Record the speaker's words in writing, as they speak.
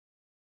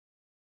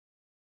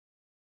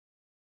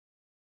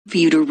for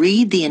you to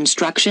read the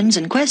instructions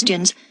and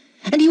questions,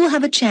 and you will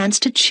have a chance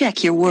to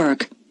check your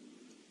work.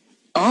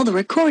 All the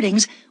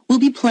recordings will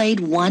be played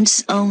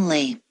once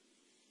only.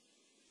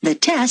 The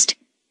test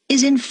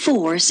is in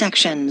 4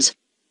 sections.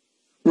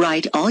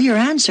 Write all your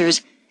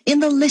answers in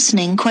the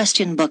listening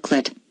question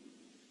booklet.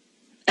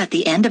 At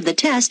the end of the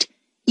test,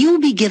 you will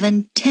be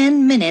given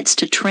 10 minutes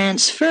to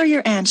transfer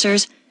your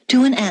answers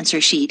to an answer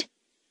sheet.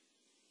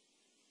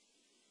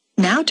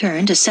 Now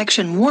turn to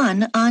Section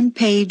 1 on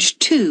page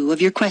 2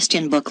 of your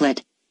question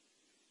booklet.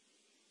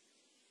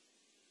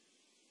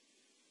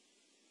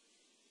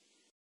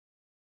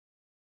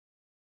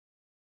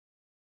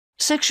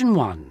 Section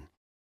 1.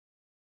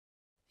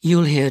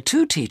 You'll hear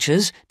 2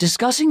 teachers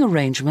discussing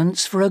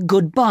arrangements for a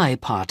goodbye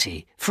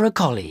party for a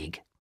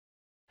colleague.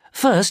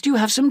 First, you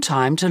have some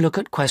time to look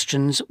at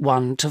questions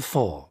 1 to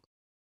 4.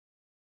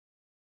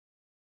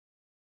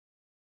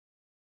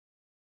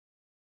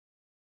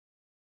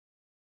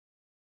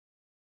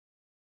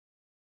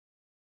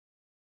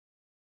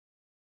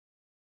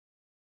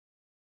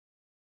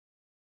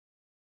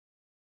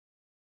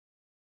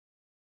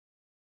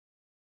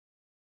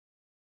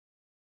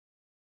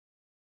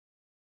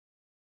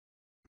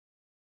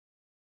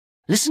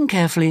 Listen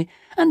carefully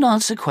and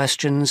answer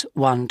questions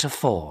 1 to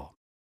 4.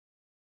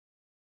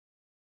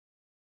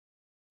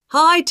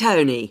 Hi,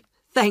 Tony.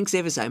 Thanks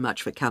ever so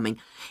much for coming.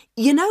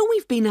 You know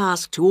we've been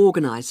asked to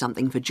organise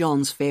something for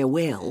John's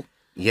farewell.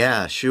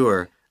 Yeah,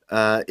 sure.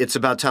 It's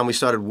about time we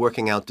started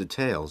working out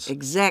details.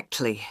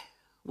 Exactly.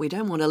 We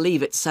don't want to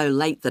leave it so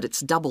late that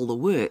it's double the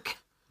work.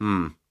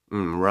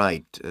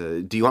 Right.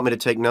 Do you want me to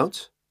take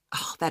notes?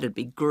 Oh, that'd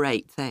be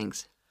great,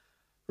 thanks.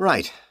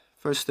 Right.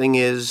 First thing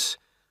is,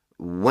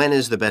 when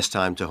is the best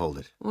time to hold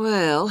it?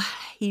 Well,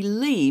 he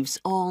leaves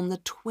on the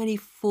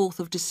 24th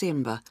of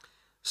December.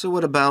 So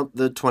what about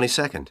the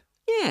 22nd?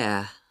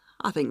 Yeah,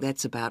 I think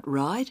that's about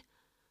right.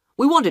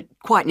 We want it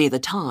quite near the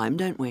time,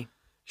 don't we?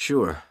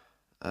 Sure.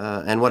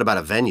 And what about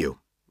a venue?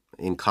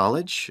 In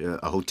college?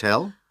 A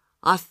hotel?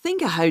 I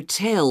think a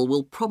hotel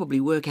will probably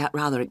work out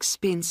rather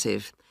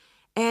expensive.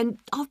 And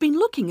I've been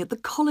looking at the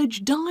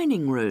college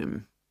dining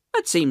room.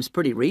 That seems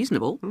pretty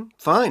reasonable.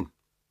 Fine.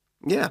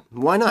 Yeah,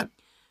 why not?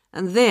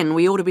 And then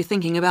we ought to be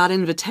thinking about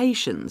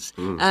invitations.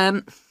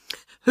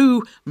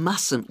 Who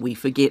mustn't we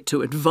forget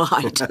to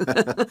invite?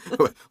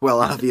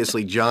 Well,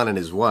 obviously John and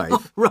his wife.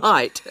 Oh,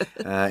 right.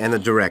 And the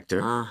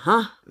director.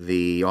 Uh-huh.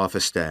 The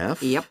office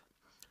staff. Yep.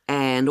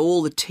 And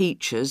all the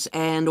teachers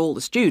and all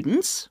the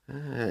students.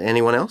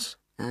 Anyone else?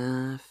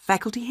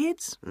 Faculty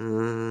heads?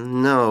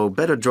 No,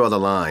 better draw the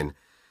line.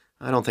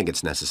 I don't think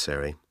it's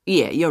necessary.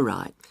 Yeah, you're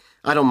right.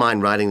 I don't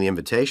mind writing the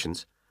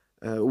invitations.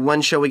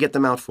 When shall we get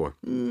them out for?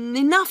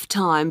 Enough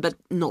time, but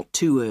not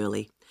too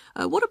early.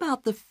 What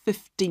about the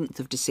 15th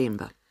of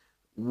December?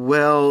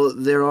 Well,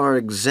 there are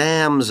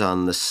exams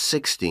on the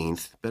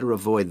 16th. Better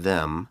avoid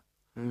them.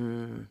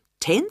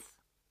 10th?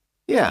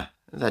 Yeah,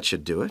 that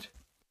should do it.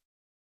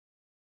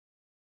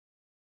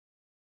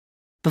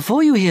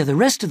 Before you hear the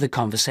rest of the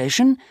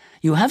conversation,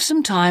 you have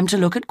some time to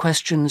look at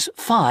questions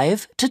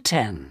 5 to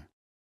 10.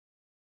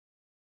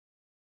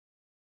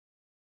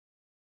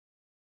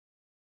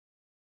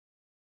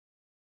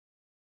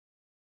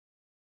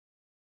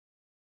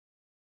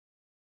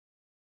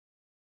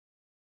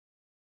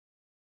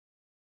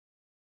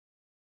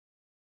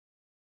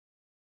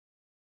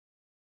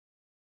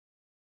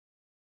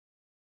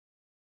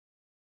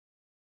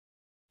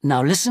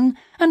 Now listen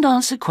and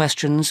answer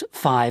questions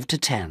 5 to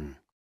 10.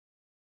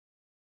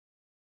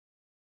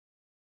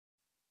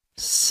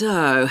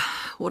 So,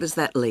 what does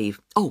that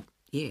leave? Oh,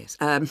 yes,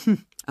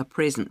 a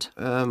present.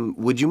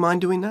 Would you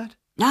mind doing that?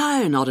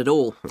 No, not at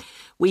all.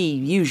 We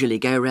usually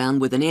go round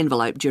with an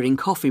envelope during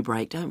coffee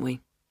break, don't we?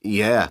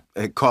 Yeah,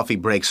 coffee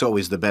break's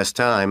always the best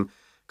time,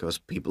 because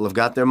people have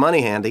got their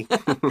money handy.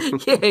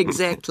 Yeah,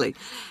 exactly.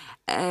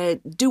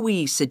 Do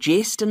we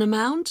suggest an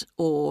amount,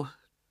 or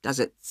does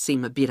it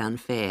seem a bit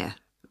unfair?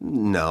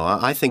 No,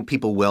 I think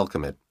people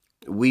welcome it.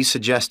 We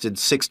suggested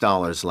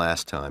 $6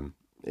 last time.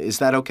 Is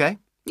that okay?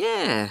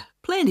 Yeah,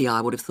 plenty,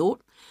 I would have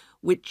thought,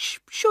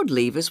 which should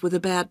leave us with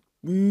about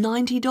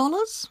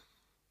 $90.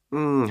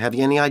 Have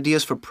you any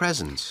ideas for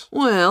presents?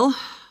 Well,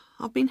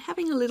 I've been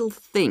having a little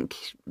think.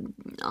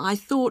 I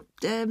thought,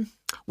 he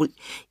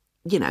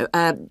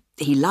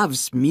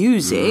loves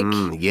music.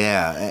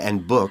 Yeah,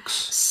 and books.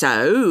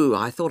 So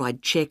I thought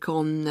I'd check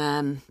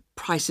on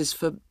prices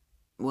for,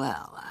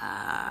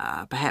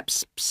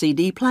 perhaps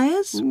CD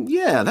players?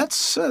 Yeah,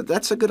 that's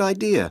a good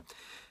idea.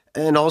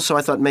 And also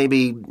I thought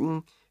maybe,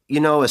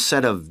 a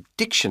set of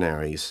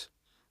dictionaries.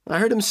 I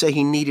heard him say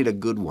he needed a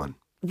good one.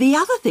 The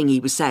other thing he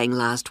was saying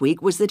last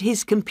week was that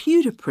his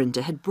computer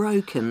printer had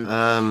broken.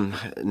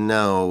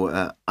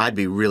 No, I'd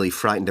be really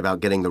frightened about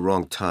getting the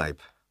wrong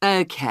type.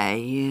 Okay,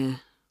 yeah.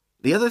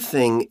 The other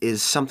thing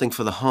is something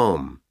for the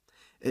home.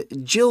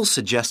 Jill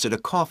suggested a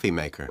coffee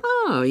maker.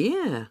 Oh,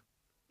 yeah.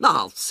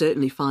 I'll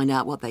certainly find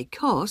out what they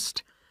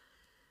cost.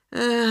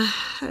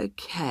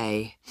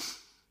 Okay.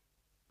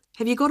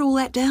 Have you got all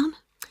that down?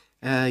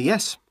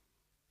 Yes.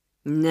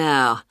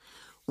 Now,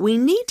 We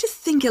need to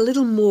think a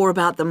little more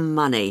about the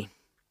money.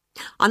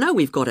 I know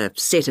we've got a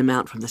set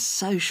amount from the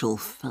social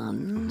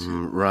fund.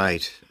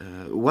 Right.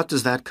 What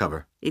does that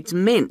cover? It's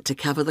meant to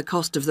cover the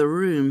cost of the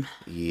room.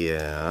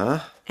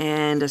 Yeah.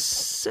 And a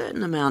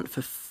certain amount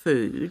for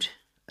food.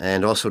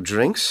 And also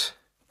drinks?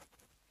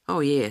 Oh,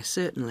 yeah,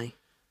 certainly.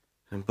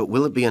 But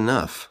will it be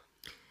enough?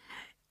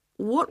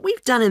 What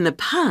we've done in the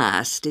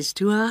past is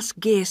to ask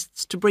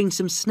guests to bring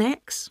some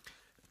snacks.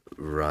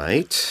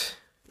 Right.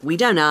 We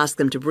don't ask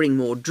them to bring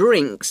more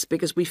drinks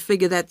because we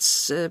figure that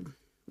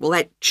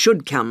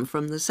should come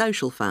from the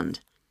social fund.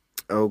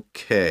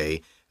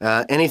 Okay.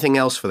 Anything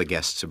else for the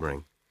guests to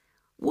bring?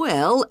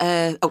 Well,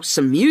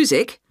 some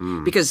music,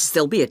 because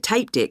there'll be a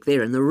tape deck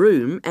there in the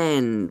room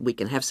and we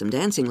can have some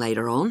dancing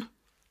later on.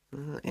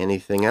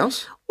 Anything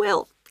else?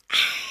 Well,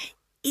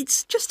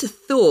 it's just a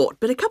thought,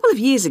 but a couple of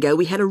years ago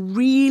we had a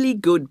really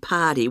good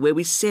party where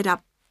we set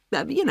up,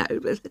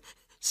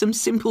 some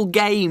simple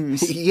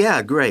games.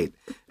 Yeah, great.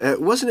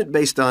 Wasn't it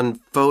based on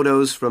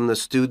photos from the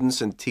students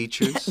and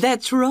teachers?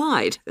 That's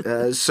right.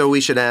 So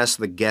we should ask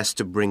the guests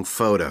to bring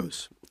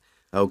photos.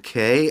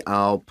 Okay,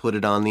 I'll put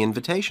it on the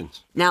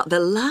invitations. Now, the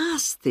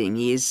last thing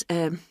is,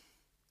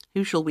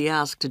 who shall we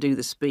ask to do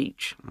the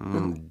speech?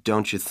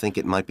 Don't you think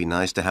it might be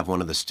nice to have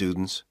one of the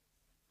students?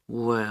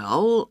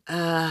 Well,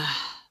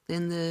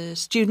 then the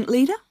student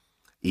leader?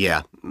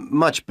 Yeah,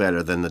 much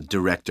better than the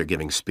director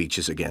giving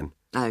speeches again.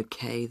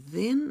 OK,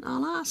 then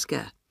I'll ask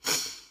her.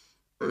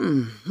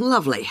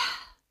 Lovely.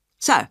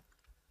 So,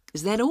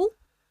 is that all?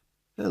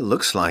 It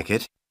looks like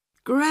it.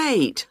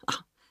 Great.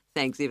 Oh,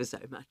 thanks ever so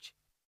much.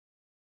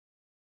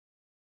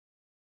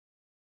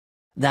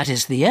 That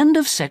is the end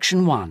of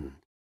section 1.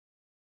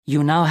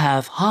 You now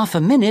have half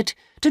a minute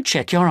to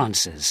check your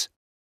answers.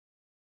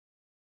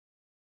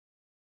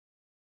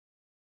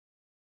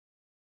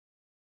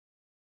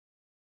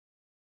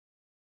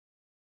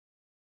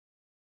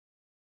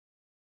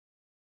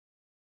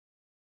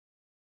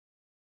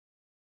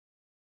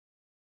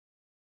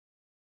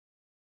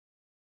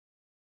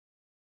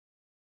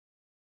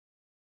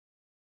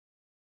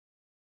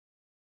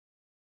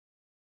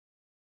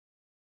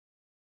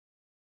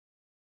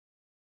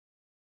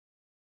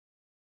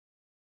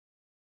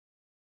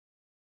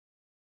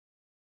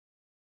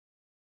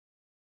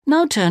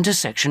 Now turn to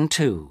section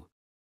 2.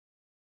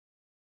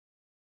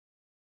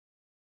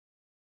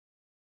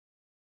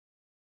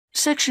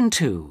 Section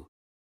 2.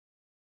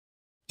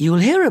 You'll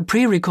hear a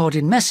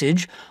pre-recorded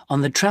message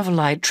on the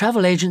Travelite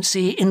Travel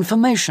Agency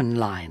information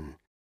line.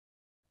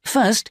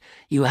 First,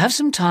 you have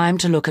some time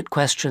to look at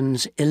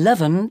questions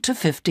 11 to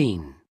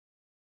 15.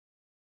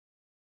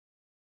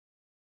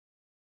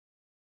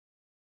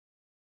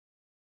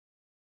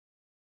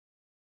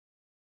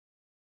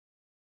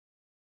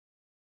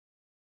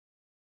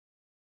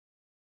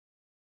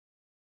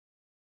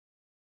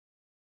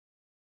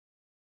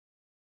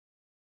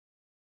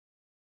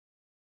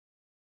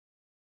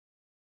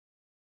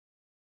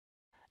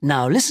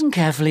 Now listen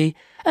carefully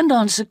and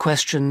answer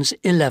questions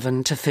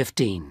 11 to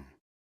 15.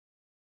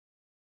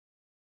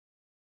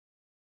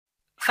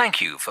 Thank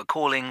you for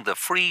calling the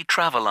free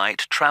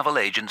Travelite Travel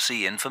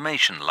Agency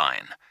information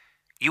line.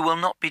 You will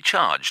not be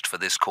charged for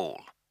this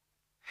call.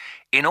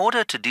 In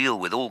order to deal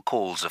with all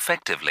calls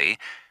effectively,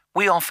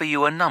 we offer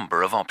you a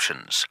number of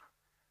options.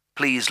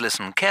 Please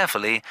listen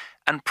carefully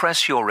and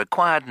press your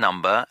required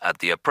number at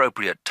the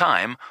appropriate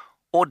time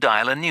or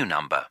dial a new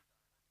number.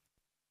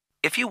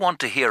 If you want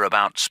to hear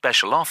about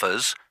special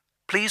offers,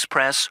 please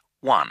press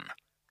 1.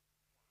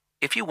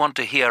 If you want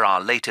to hear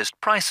our latest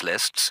price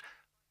lists,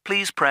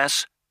 please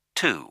press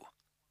 2.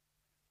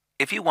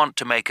 If you want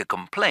to make a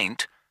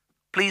complaint,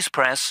 please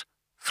press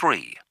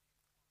 3.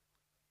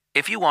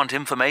 If you want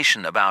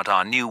information about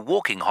our new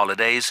walking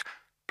holidays,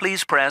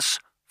 please press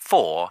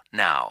 4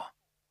 now.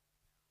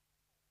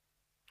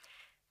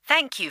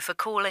 Thank you for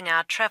calling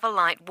our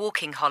Travelite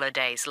Walking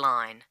Holidays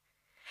line.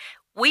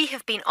 We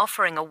have been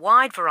offering a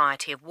wide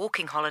variety of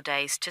walking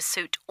holidays to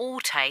suit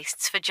all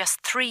tastes for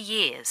just 3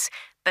 years,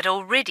 but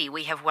already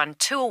we have won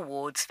 2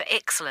 awards for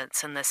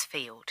excellence in this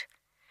field.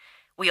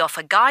 We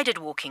offer guided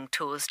walking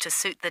tours to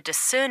suit the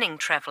discerning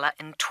traveller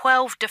in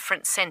 12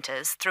 different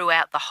centres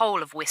throughout the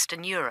whole of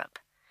Western Europe.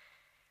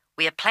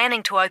 We are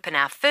planning to open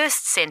our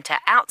first centre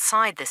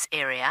outside this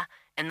area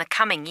in the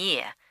coming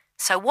year,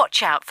 so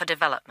watch out for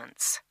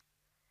developments.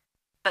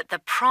 But the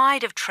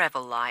pride of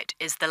Travelite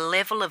is the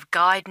level of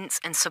guidance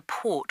and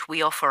support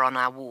we offer on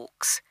our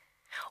walks.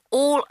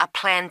 All are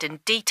planned in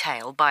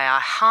detail by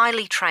our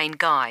highly trained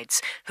guides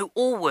who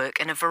all work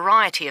in a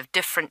variety of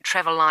different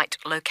Travelite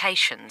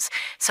locations,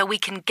 so we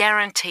can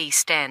guarantee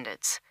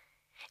standards.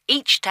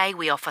 Each day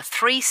we offer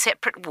 3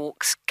 separate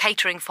walks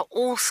catering for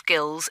all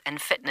skills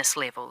and fitness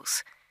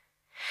levels.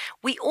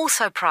 We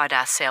also pride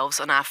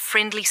ourselves on our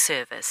friendly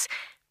service,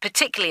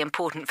 particularly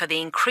important for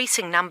the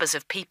increasing numbers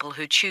of people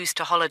who choose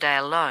to holiday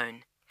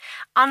alone.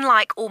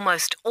 Unlike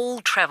almost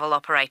all travel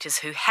operators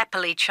who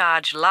happily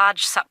charge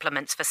large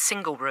supplements for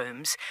single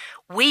rooms,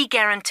 we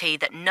guarantee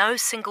that no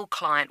single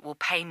client will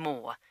pay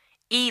more,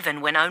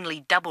 even when only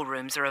double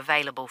rooms are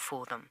available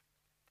for them.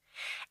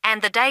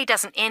 And the day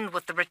doesn't end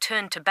with the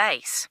return to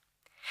base.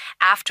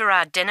 After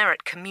our dinner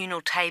at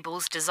communal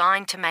tables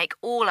designed to make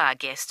all our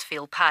guests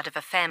feel part of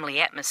a family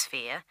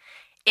atmosphere,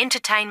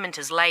 entertainment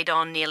is laid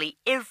on nearly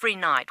every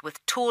night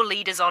with tour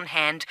leaders on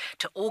hand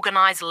to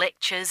organise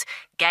lectures,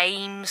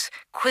 games,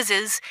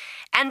 quizzes,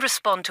 and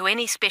respond to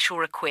any special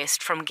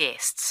request from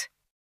guests.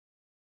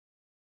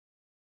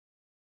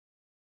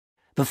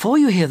 Before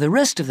you hear the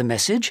rest of the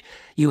message,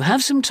 you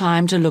have some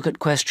time to look at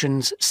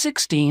questions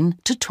 16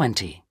 to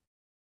 20.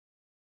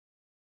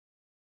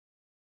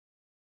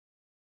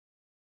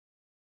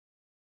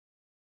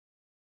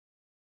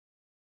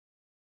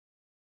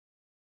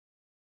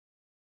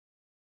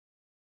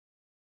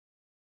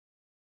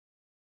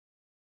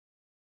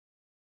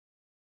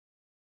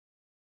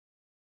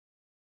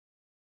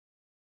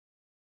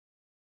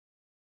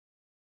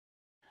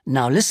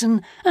 Now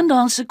listen and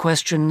answer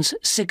questions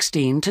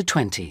 16 to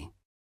 20.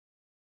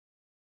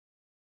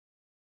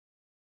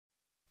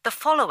 The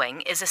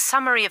following is a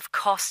summary of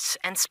costs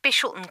and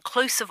special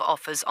inclusive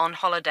offers on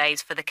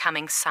holidays for the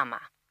coming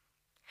summer.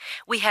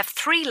 We have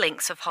 3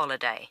 lengths of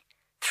holiday: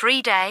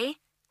 3-day,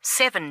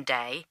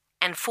 7-day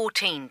and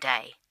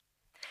 14-day.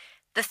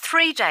 The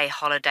 3-day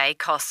holiday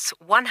costs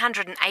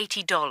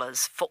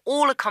 $180 for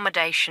all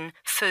accommodation,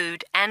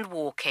 food and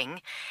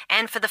walking,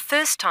 and for the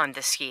first time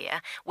this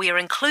year, we are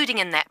including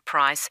in that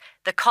price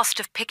the cost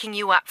of picking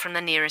you up from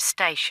the nearest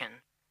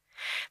station.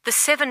 The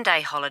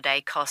 7-day holiday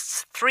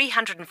costs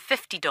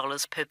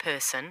 $350 per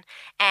person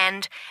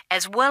and,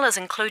 as well as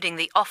including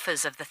the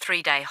offers of the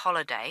 3-day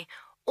holiday,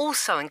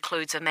 also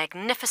includes a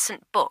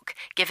magnificent book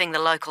giving the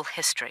local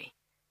history.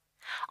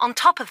 On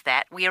top of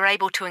that, we are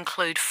able to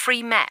include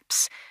free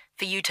maps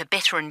for you to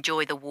better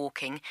enjoy the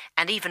walking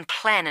and even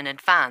plan in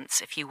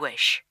advance if you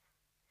wish.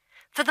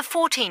 For the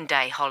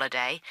 14-day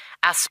holiday,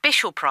 our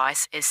special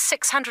price is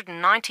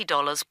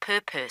 $690 per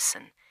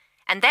person,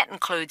 and that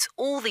includes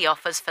all the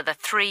offers for the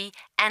 3-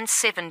 and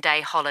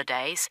 7-day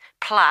holidays,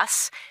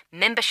 plus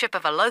membership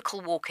of a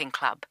local walking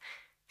club,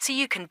 so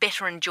you can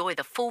better enjoy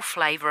the full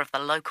flavour of the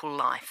local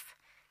life.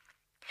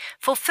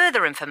 For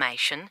further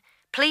information,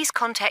 please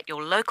contact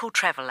your local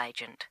travel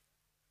agent.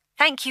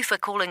 Thank you for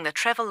calling the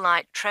Travel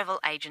Light Travel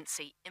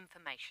Agency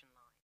Information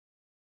Line.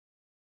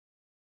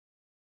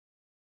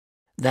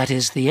 That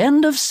is the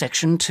end of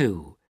Section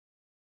 2.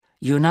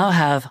 You now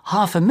have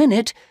half a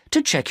minute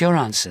to check your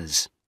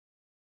answers.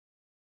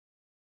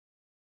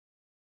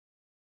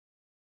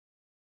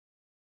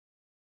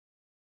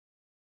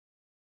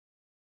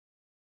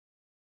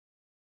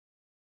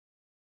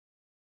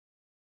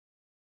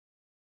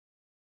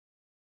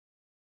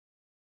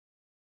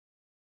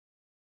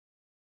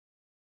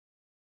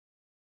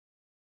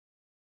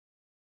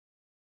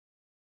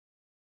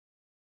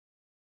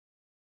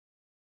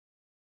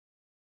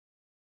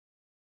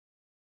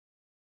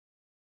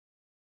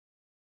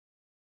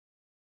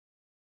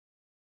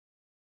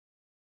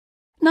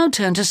 Now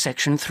turn to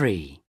Section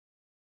 3.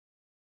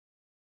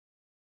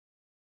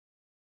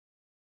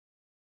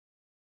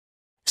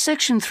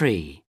 Section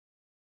 3.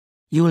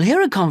 You will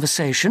hear a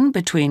conversation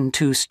between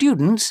 2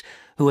 students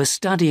who are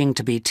studying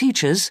to be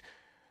teachers,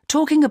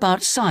 talking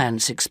about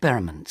science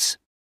experiments.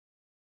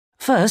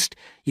 First,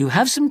 you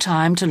have some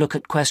time to look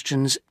at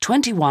questions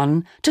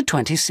 21 to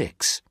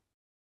 26.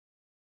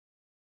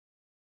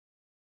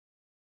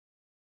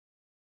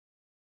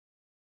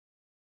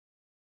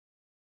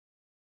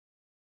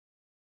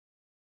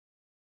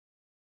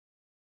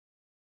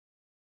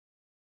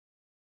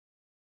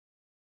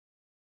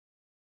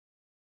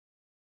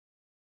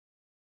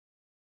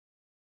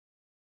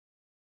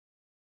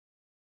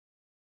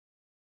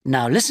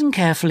 Now listen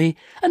carefully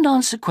and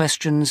answer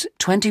questions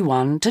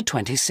 21 to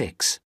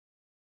 26.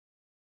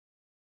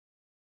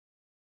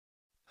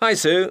 Hi,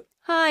 Sue.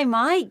 Hi,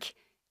 Mike.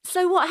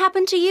 So what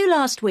happened to you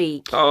last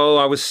week? Oh,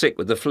 I was sick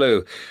with the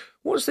flu.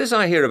 What's this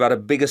I hear about a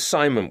big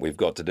assignment we've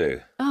got to do?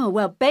 Oh,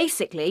 well,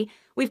 basically,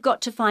 we've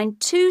got to find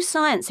 2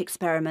 science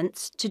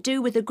experiments to do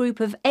with a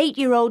group of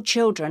 8-year-old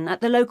children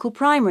at the local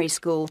primary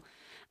school.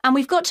 And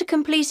we've got to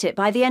complete it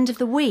by the end of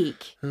the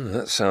week. Oh,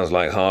 that sounds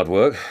like hard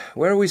work.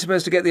 Where are we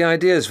supposed to get the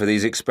ideas for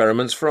these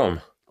experiments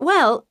from?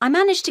 Well, I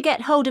managed to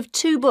get hold of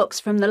 2 books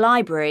from the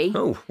library.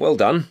 Oh, well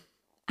done.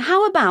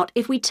 How about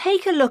if we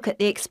take a look at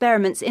the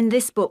experiments in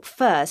this book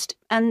first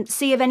and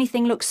see if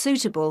anything looks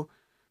suitable?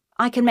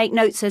 I can make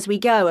notes as we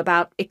go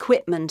about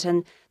equipment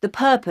and the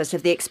purpose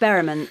of the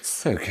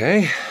experiments.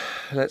 OK,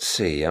 let's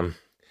see.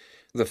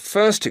 The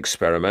first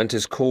experiment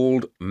is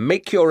called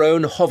Make Your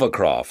Own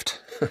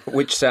Hovercraft,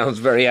 which sounds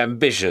very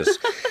ambitious.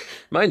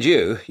 Mind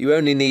you, you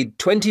only need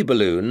 20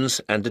 balloons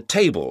and a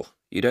table.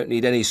 You don't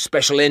need any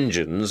special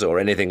engines or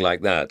anything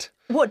like that.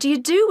 What do you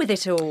do with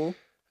it all?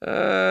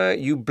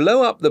 You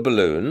blow up the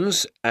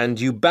balloons and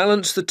you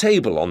balance the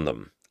table on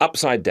them.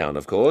 Upside down,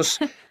 of course,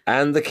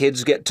 and the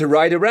kids get to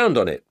ride around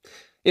on it.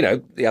 You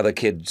know, the other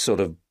kids sort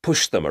of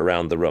push them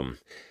around the room.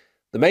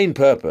 The main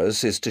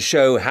purpose is to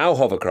show how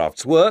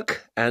hovercrafts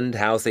work and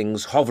how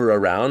things hover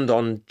around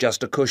on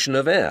just a cushion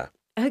of air.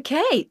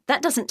 OK,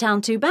 that doesn't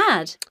sound too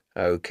bad.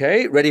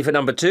 OK, ready for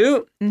number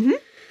 2? Mm-hmm.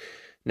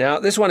 Now,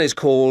 this one is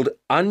called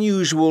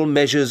Unusual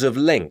Measures of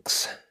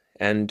Length,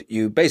 and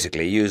you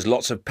basically use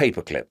lots of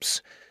paper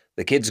clips.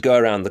 The kids go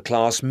around the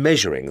class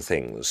measuring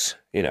things,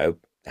 you know,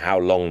 how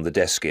long the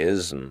desk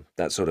is and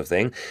that sort of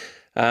thing.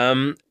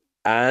 And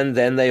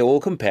then they all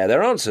compare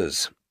their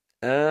answers.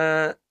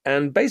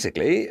 And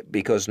basically,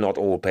 because not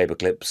all paper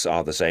clips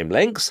are the same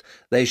length,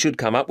 they should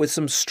come up with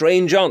some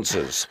strange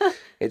answers.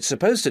 It's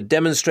supposed to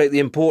demonstrate the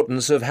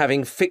importance of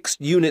having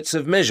fixed units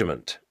of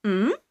measurement.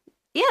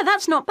 Yeah,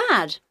 that's not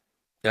bad.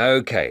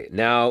 OK,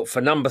 now for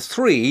number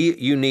 3,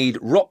 you need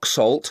rock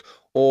salt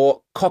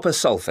or copper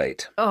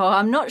sulfate. Oh,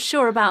 I'm not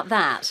sure about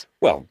that.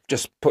 Well,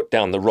 just put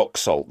down the rock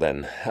salt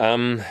then.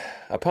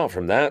 Apart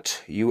from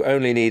that, you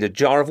only need a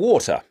jar of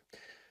water.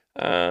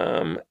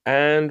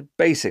 And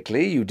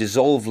basically you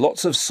dissolve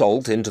lots of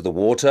salt into the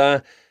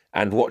water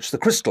and watch the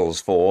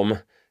crystals form.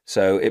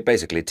 So it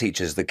basically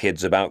teaches the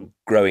kids about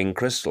growing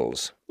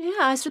crystals. Yeah,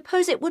 I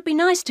suppose it would be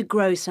nice to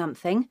grow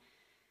something.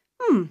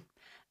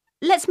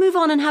 Let's move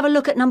on and have a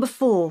look at number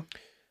 4.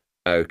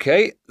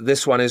 OK,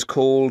 this one is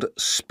called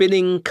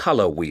Spinning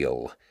Colour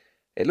Wheel.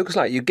 It looks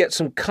like you get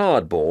some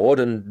cardboard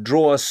and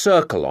draw a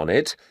circle on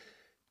it,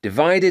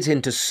 divide it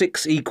into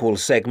 6 equal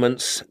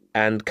segments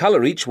and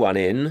colour each one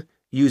in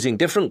using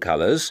different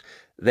colours,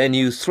 then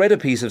you thread a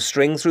piece of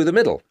string through the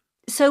middle.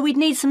 So we'd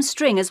need some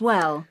string as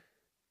well.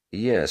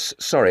 Yes,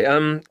 sorry.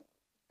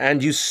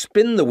 And you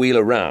spin the wheel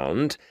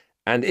around,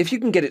 and if you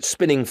can get it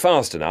spinning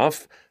fast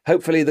enough,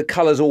 hopefully the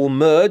colours all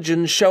merge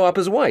and show up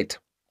as white.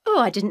 Oh,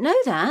 I didn't know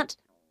that.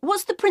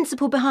 What's the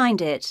principle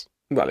behind it?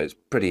 Well, it's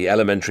pretty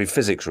elementary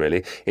physics,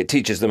 really. It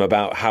teaches them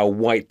about how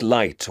white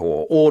light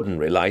or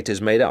ordinary light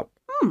is made up.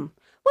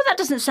 Well, that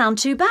doesn't sound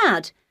too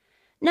bad.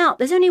 Now,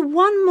 there's only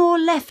one more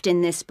left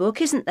in this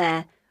book, isn't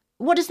there?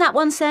 What does that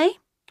one say?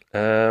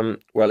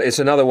 Well, it's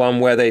another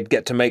one where they'd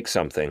get to make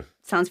something.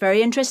 Sounds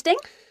very interesting.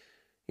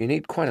 You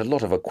need quite a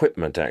lot of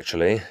equipment,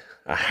 actually.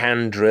 A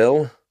hand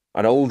drill,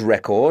 an old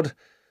record,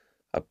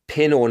 a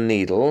pin or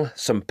needle,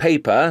 some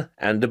paper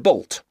and a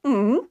bolt.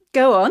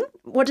 Go on.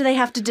 What do they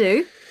have to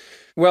do?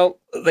 Well,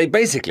 they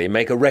basically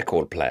make a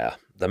record player.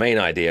 The main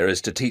idea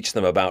is to teach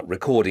them about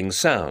recording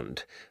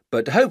sound.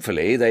 But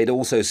hopefully they'd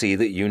also see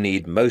that you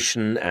need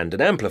motion and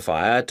an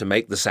amplifier to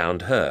make the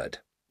sound heard.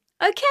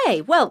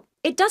 OK, well,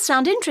 it does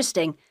sound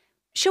interesting.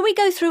 Shall we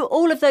go through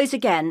all of those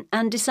again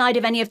and decide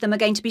if any of them are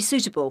going to be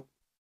suitable?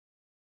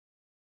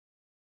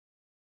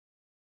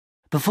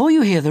 Before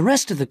you hear the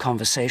rest of the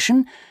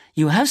conversation,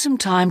 you have some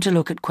time to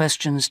look at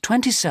questions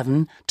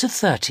 27 to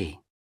 30.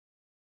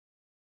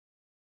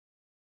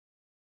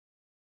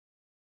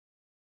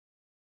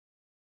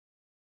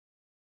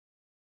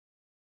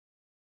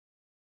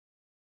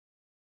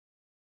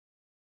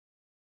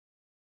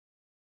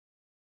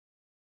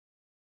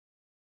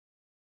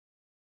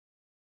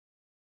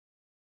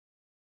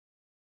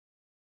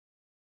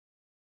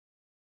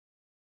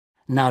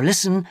 Now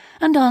listen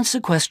and answer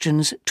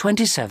questions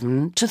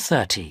 27 to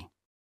 30.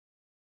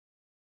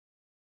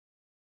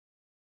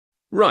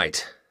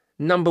 Right.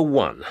 Number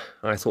 1.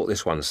 I thought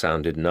this one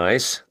sounded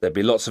nice. There'd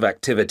be lots of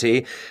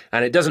activity,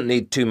 and it doesn't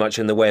need too much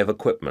in the way of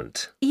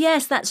equipment.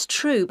 Yes, that's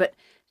true, but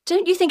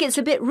don't you think it's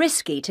a bit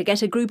risky to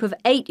get a group of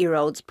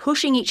 8-year-olds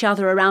pushing each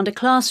other around a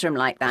classroom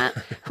like that?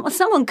 Well,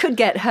 someone could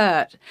get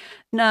hurt.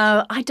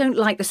 No, I don't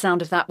like the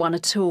sound of that one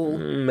at all.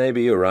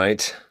 Maybe you're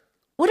right.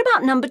 What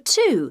about number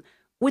 2,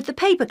 with the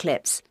paper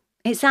clips?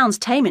 It sounds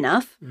tame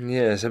enough.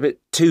 Yes, a bit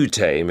too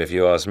tame, if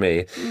you ask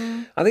me.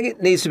 I think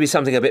it needs to be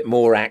something a bit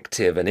more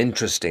active and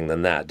interesting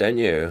than that, don't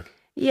you?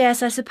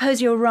 Yes, I suppose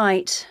you're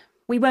right.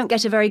 We won't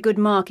get a very good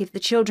mark if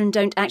the children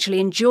don't actually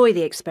enjoy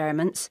the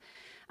experiments.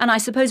 And I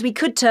suppose we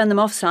could turn them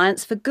off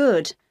science for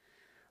good.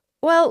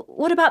 Well,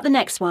 what about the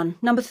next one,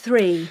 number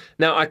 3?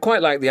 Now, I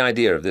quite like the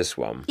idea of this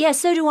one. Yes,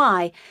 so do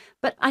I.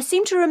 But I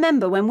seem to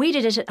remember when we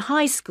did it at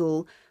high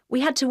school, we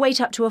had to wait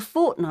up to a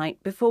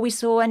fortnight before we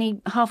saw any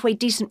halfway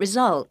decent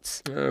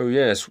results. Oh,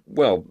 yes.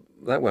 Well,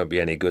 that won't be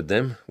any good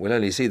then. We'll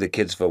only see the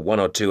kids for 1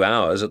 or 2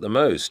 hours at the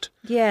most.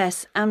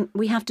 Yes, and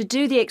we have to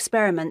do the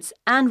experiments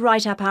and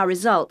write up our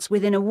results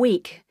within a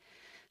week.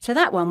 So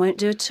that one won't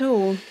do at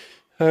all.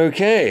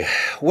 OK.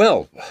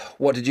 Well,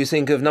 what did you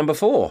think of number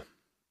 4?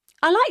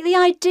 I like the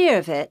idea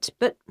of it,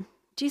 but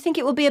do you think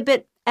it will be a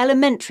bit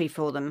elementary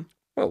for them?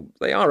 Well,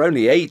 they are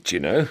only 8, you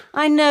know.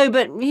 I know,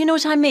 but you know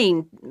what I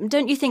mean.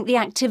 Don't you think the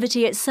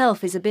activity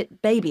itself is a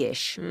bit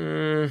babyish?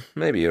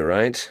 Maybe you're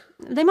right.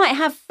 They might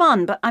have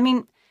fun, but I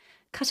mean,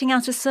 cutting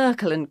out a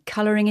circle and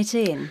colouring it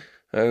in.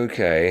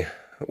 OK.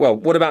 Well,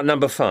 what about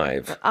number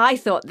 5? I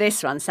thought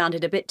this one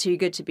sounded a bit too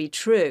good to be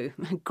true.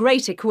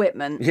 Great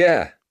equipment.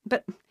 Yeah.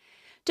 But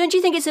don't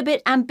you think it's a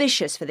bit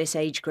ambitious for this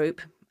age group?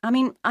 I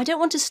mean, I don't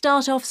want to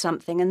start off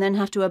something and then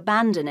have to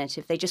abandon it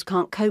if they just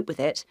can't cope with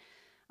it.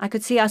 I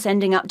could see us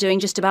ending up doing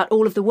just about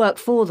all of the work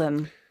for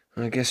them.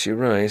 I guess you're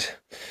right.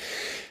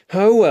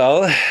 Oh,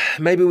 well,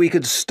 maybe we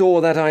could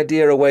store that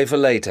idea away for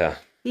later.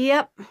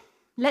 Yep.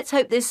 Let's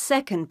hope this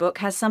second book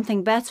has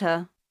something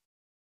better.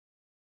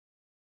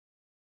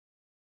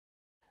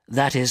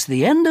 That is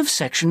the end of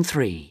section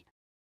 3.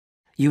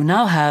 You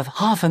now have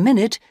half a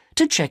minute to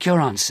to check your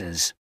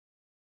answers.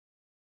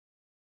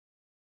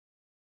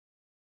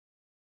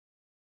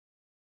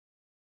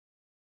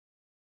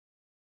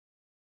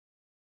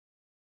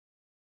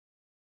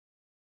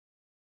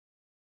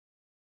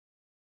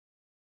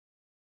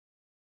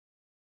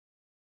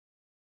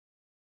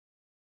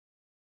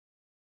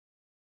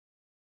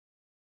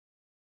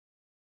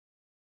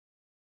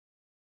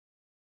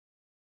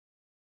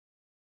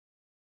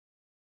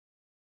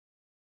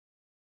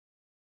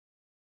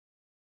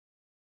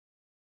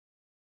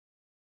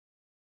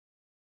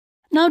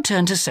 Now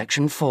turn to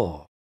Section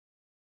 4.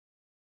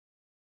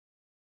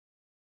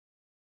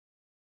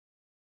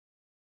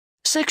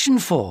 Section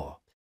 4.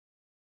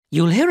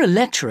 You'll hear a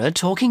lecturer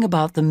talking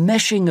about the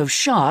meshing of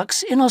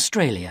sharks in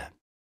Australia.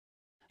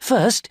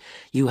 First,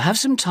 you have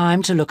some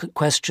time to look at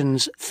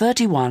questions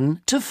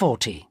 31 to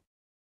 40.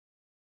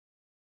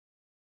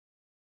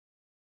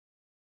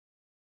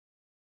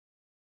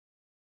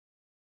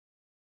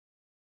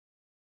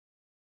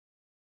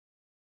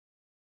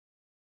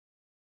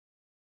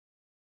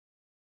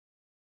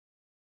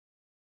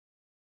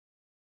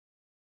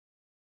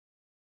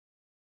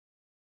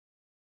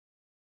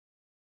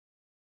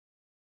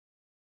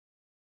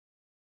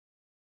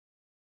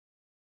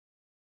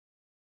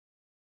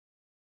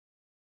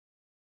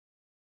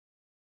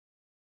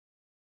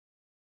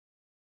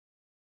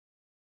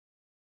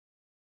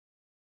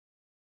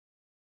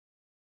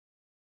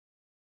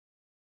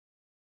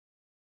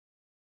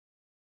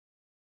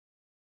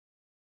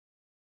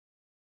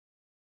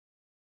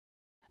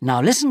 Now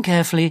listen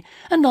carefully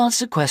and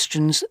answer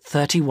questions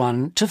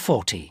 31 to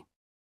 40.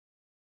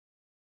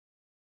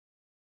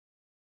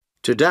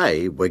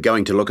 Today we're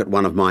going to look at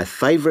one of my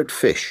favourite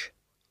fish,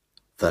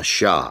 the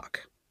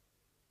shark.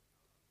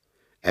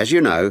 As you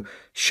know,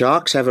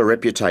 sharks have a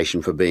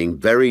reputation for being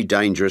very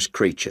dangerous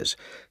creatures,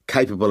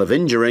 capable of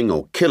injuring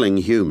or killing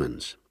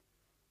humans.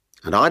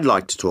 And I'd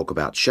like to talk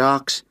about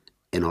sharks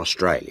in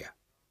Australia.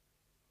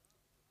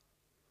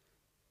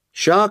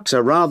 Sharks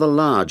are rather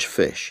large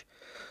fish,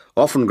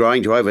 often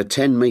growing to over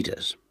 10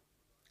 metres,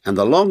 and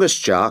the longest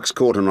sharks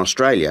caught in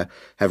Australia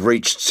have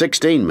reached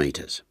 16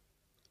 metres.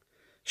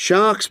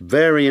 Sharks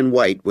vary in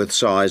weight with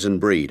size and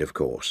breed, of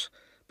course,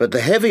 but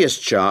the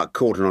heaviest shark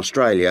caught in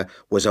Australia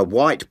was a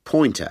white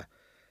pointer.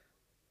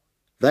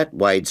 That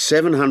weighed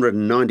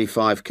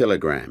 795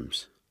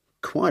 kilograms.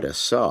 Quite a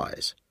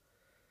size.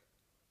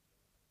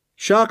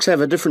 Sharks have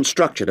a different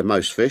structure to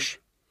most fish.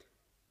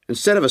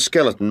 Instead of a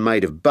skeleton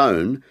made of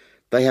bone,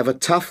 they have a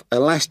tough,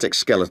 elastic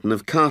skeleton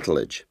of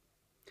cartilage.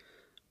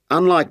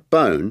 Unlike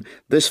bone,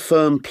 this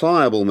firm,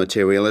 pliable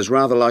material is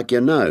rather like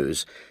your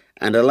nose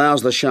and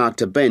allows the shark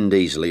to bend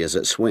easily as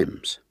it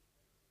swims.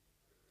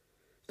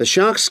 The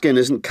shark's skin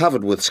isn't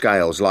covered with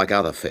scales like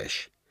other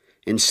fish.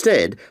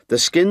 Instead, the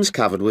skin's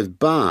covered with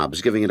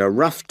barbs, giving it a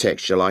rough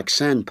texture like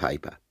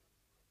sandpaper.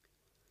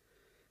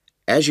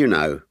 As you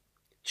know,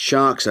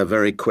 sharks are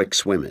very quick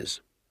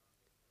swimmers.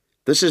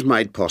 This is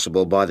made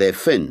possible by their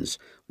fins,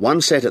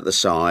 one set at the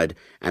side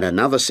and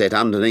another set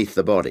underneath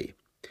the body,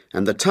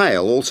 and the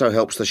tail also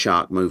helps the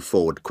shark move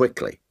forward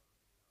quickly.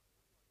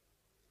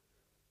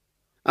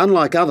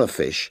 Unlike other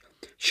fish,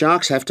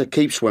 sharks have to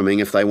keep swimming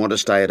if they want to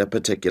stay at a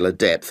particular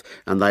depth,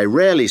 and they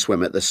rarely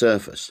swim at the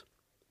surface.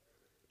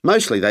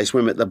 Mostly they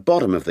swim at the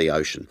bottom of the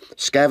ocean,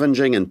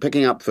 scavenging and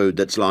picking up food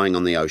that's lying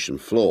on the ocean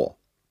floor.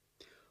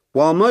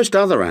 While most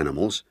other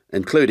animals,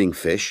 including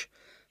fish,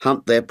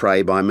 hunt their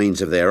prey by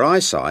means of their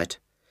eyesight,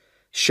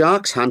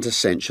 sharks hunt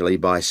essentially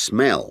by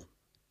smell.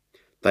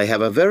 They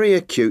have a very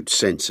acute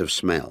sense of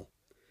smell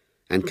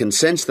and can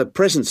sense the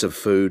presence of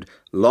food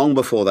long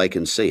before they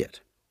can see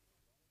it.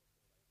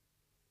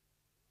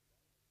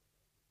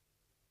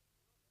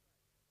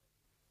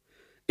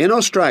 In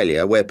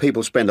Australia, where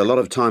people spend a lot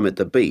of time at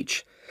the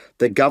beach,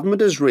 the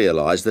government has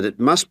realised that it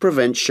must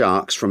prevent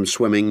sharks from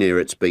swimming near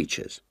its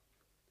beaches.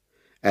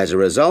 As a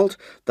result,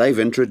 they've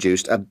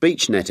introduced a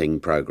beach netting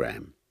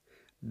program.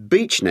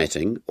 Beach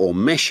netting, or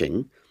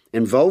meshing,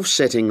 involves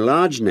setting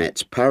large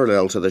nets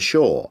parallel to the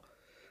shore.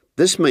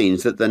 This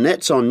means that the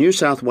nets on New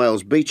South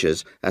Wales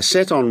beaches are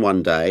set on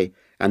one day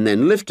and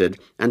then lifted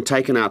and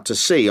taken out to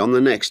sea on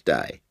the next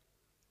day.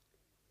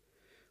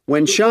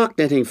 When shark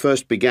netting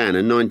first began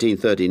in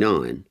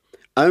 1939,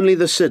 only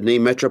the Sydney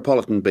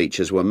metropolitan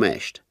beaches were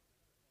meshed.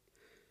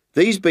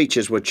 These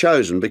beaches were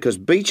chosen because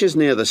beaches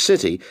near the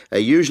city are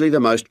usually the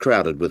most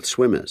crowded with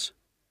swimmers.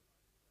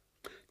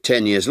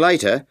 10 years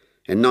later,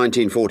 in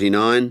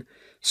 1949,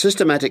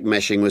 systematic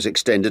meshing was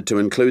extended to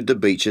include the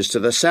beaches to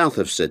the south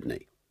of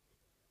Sydney.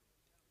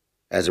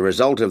 As a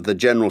result of the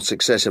general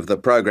success of the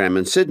program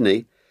in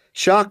Sydney,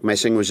 shark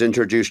meshing was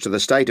introduced to the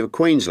state of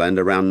Queensland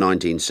around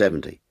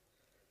 1970.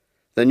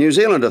 The New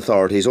Zealand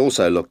authorities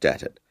also looked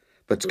at it,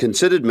 but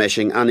considered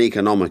meshing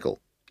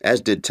uneconomical, as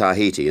did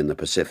Tahiti in the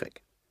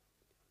Pacific.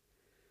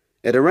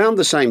 At around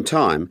the same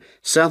time,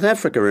 South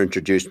Africa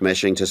introduced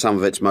meshing to some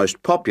of its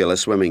most popular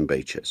swimming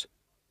beaches.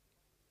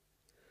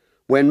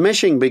 When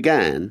meshing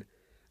began,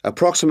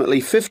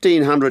 approximately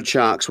 1,500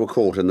 sharks were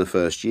caught in the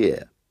first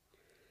year.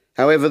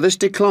 However, this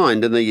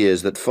declined in the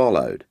years that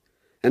followed,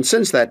 and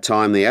since that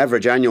time the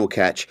average annual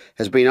catch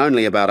has been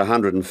only about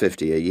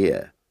 150 a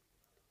year.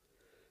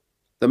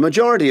 The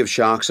majority of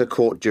sharks are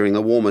caught during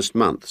the warmest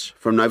months,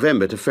 from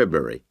November to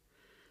February,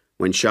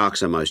 when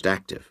sharks are most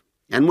active,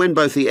 and when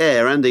both the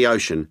air and the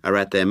ocean are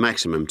at their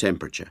maximum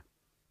temperature.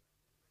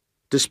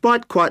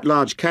 Despite quite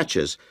large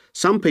catches,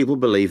 some people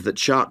believe that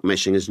shark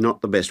meshing is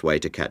not the best way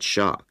to catch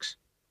sharks.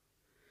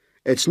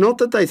 It's not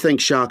that they think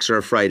sharks are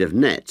afraid of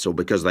nets or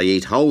because they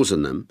eat holes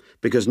in them,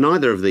 because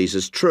neither of these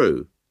is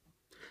true.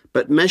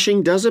 But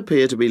meshing does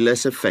appear to be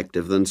less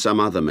effective than some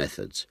other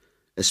methods,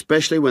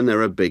 especially when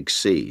there are big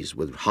seas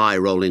with high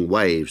rolling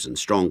waves and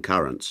strong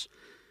currents,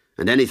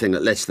 and anything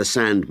that lets the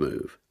sand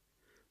move.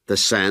 The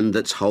sand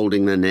that's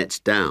holding the nets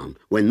down.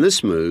 When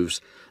this moves,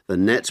 the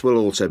nets will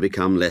also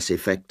become less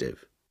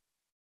effective.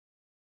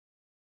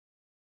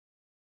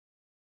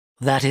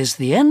 That is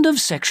the end of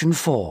section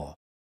 4.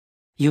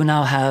 You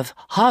now have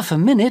half a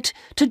minute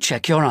to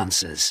check your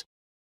answers.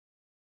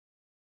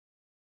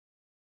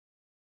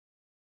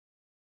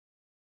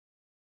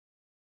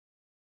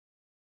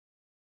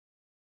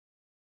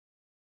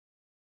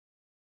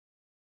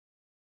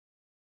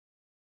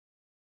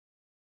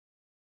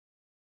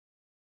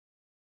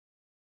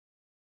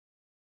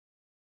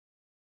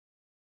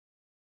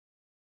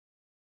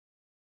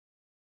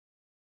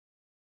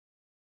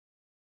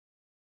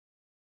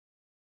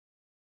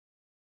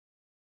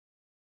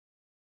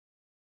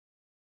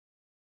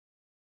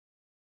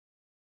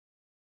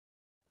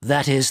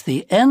 That is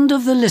the end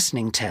of the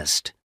listening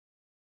test.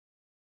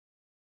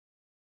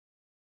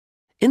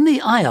 In the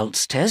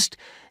Ielts test,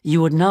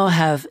 you would now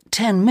have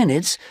 10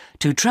 minutes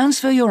to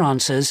transfer your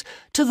answers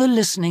to the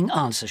listening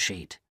answer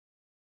sheet.